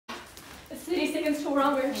It's 30 seconds till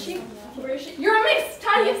run. Where is she? Where is she? You're a mess!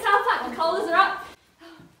 Tidy yourself up. The collars are up.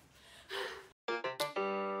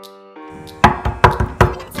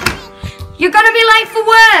 You're gonna be late for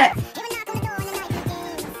work!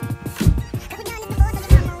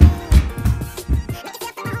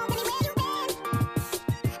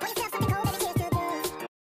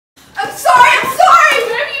 I'm sorry!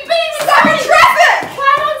 Where have you been? Stop in traffic!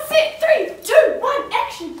 Plan on set. 3, 2, 1,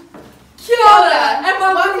 action! Kia ora, and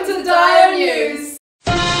welcome to Dio News!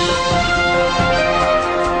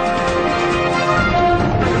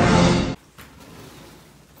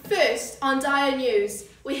 First, on Dio News,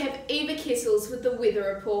 we have Eva Kessels with the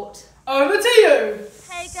weather report. Over to you!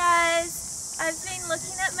 Hey guys, I've been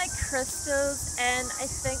looking at my crystals and I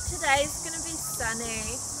think today's gonna be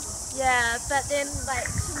sunny. Yeah, but then like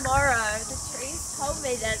tomorrow the trees told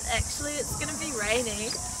me that actually it's gonna be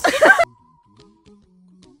rainy.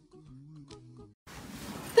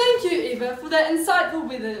 Thank you, Eva, for that insightful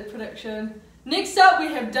weather prediction. Next up, we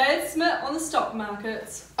have Dave Smith on the stock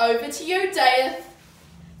markets. Over to you, Dave.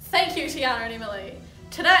 Thank you, Tiana and Emily.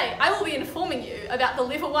 Today, I will be informing you about the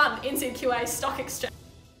Level 1 NZQA Stock Exchange.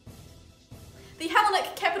 The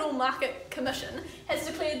Hellenic Capital Market Commission has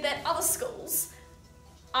declared that other schools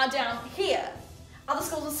are down here. Other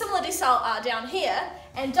schools of similar decile are down here,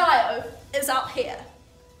 and Dio is up here.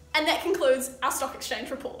 And that concludes our stock exchange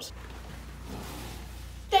report.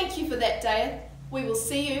 Thank you for that, Dave. We will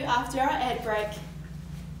see you after our ad break.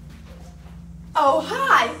 Oh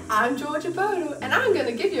hi, I'm Georgia Bodle and I'm going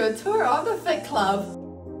to give you a tour of the Fit Club.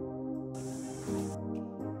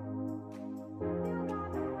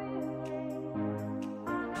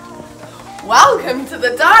 Welcome to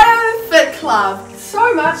the Dio Fit Club.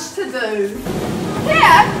 So much to do.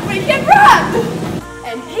 Here we can run.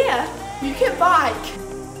 And here you can bike.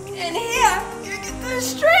 And here you can do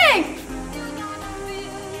strength.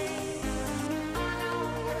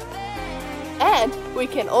 And we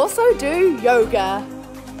can also do yoga.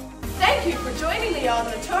 Thank you for joining me on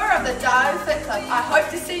the tour of the Dio Fit Club. I hope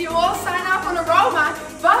to see you all sign up on a roll mark.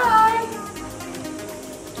 Bye!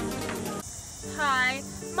 Hi,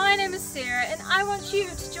 my name is Sarah and I want you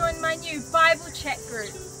to join my new Bible chat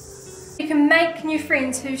group. You can make new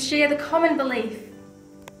friends who share the common belief.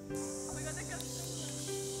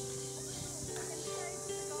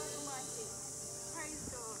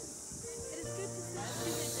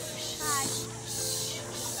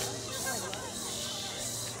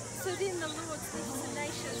 So then the Lord said to the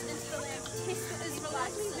nations into the land, test the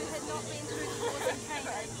Israelites who had not been through the wars of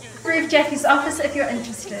Canaan. Rev Jackie's office if you're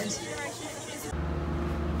interested.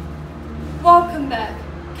 Welcome back.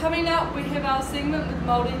 Coming up, we have our segment with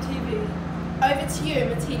Māori TV. Over to you,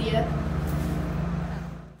 Matidia.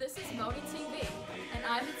 This is Māori TV, and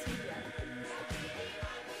I'm Matidia.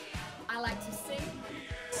 I like to sing.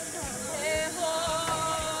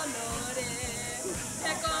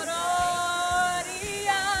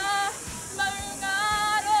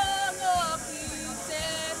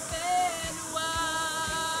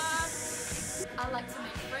 I like to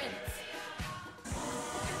make friends.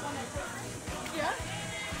 Yeah?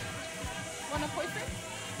 Want a boyfriend?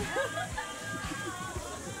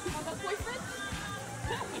 Want a boyfriend?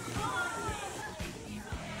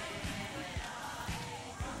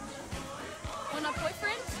 Want a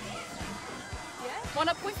boyfriend? Yeah? Want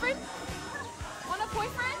a boyfriend? Want a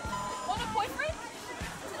boyfriend? Want a boyfriend?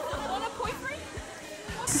 Want a boyfriend?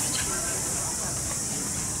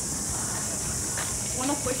 Want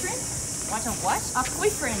a boyfriend? Want a what? A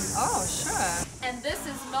boyfriend. Oh, sure. And this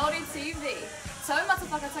is Māori TV. Tau mata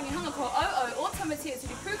whakatangi hanga ko au o tamatia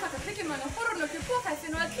turi pūkaka piki mo na horono ki pōkai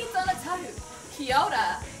whenua ki tōna tahu. Kia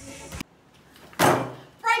ora.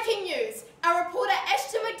 Breaking news! Our reporter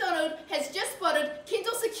Ashton McDonald has just spotted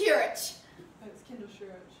Kendall Securich. Oh, it's Kendall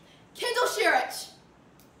Shurich. Kendall Shurich.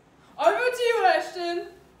 Over to you, Ashton.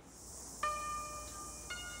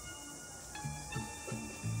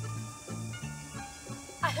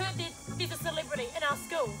 I heard that there's a celebrity in our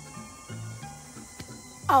school.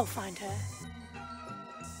 I'll find her.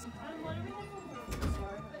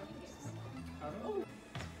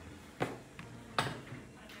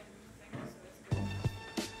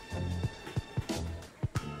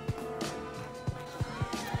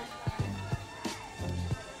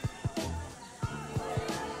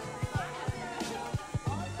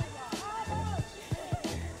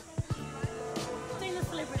 Seen the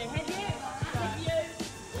celebrity, have you?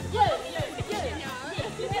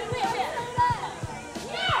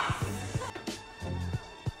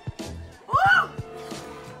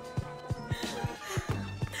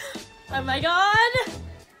 Oh my god!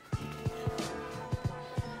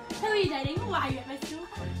 Who are you dating? Why are you at my school?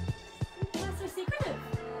 Why so secretive?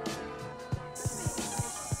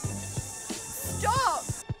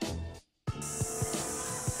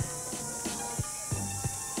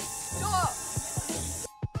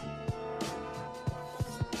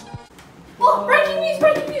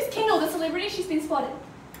 she's been spotted.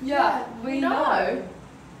 Yeah, we know.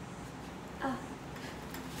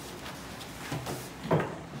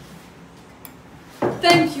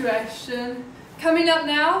 Thank you, Ashton. Coming up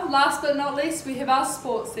now, last but not least, we have our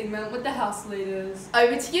sports segment with the house leaders.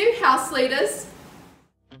 Over to you, house leaders.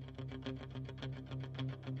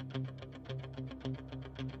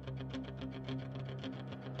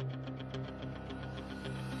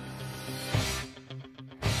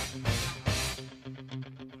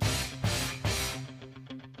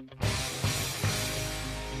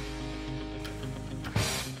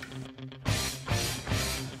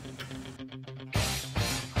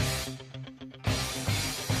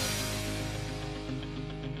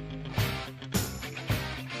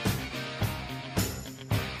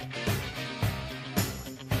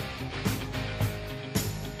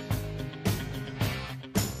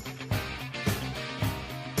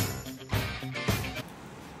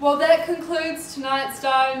 Well, that concludes tonight's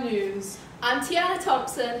Dire News. I'm Tiana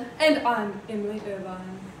Thompson. And I'm Emily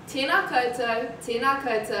Irvine. Tēnā koutou, tēnā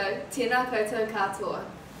koutou, tēnā koutou katoa.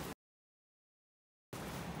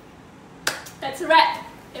 That's a wrap.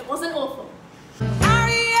 It wasn't awful.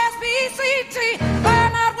 R-E-S-P-E-C-T,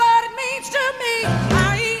 find out what it means to me.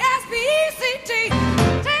 R-E-S-P-E-C-T,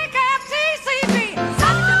 take out T-C-T.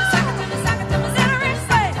 Sock it to me, sock it to me, sock it to me, Irish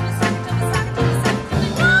way. Sock it to me, sock it to me, sock it to me.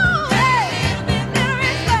 Woo! Hey, a little bit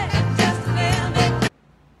Irish way, just a little bit.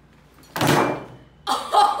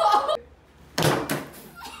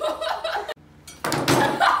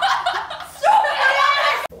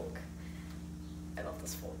 I love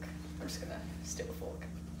this fork. I'm just gonna steal a fork.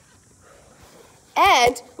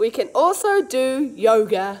 And we can also do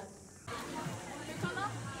yoga.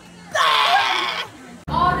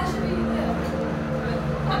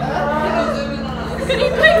 Could you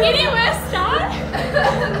pick any worse start?